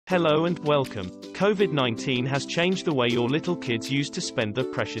Hello and welcome. COVID-19 has changed the way your little kids used to spend their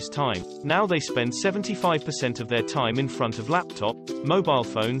precious time. Now they spend 75% of their time in front of laptop, mobile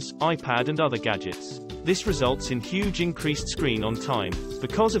phones, iPad and other gadgets. This results in huge increased screen on time.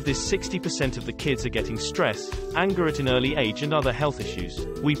 Because of this, 60% of the kids are getting stress, anger at an early age and other health issues.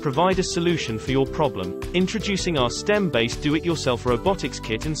 We provide a solution for your problem. Introducing our STEM-based do-it-yourself robotics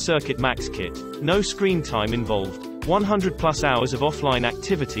kit and Circuit Max kit. No screen time involved. 100+ hours of offline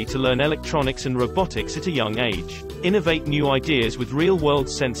activity to learn electronics and robotics at a young age. Innovate new ideas with real-world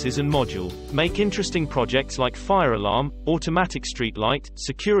sensors and module. Make interesting projects like fire alarm, automatic street light,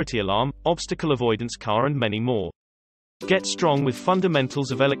 security alarm, obstacle avoidance car and many more. Get strong with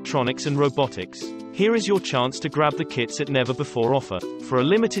fundamentals of electronics and robotics. Here is your chance to grab the kits at never-before offer. For a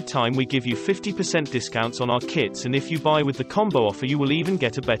limited time we give you 50% discounts on our kits, and if you buy with the combo offer you will even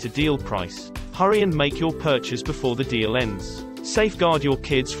get a better deal price. Hurry and make your purchase before the deal ends. Safeguard your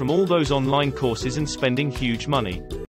kids from all those online courses and spending huge money.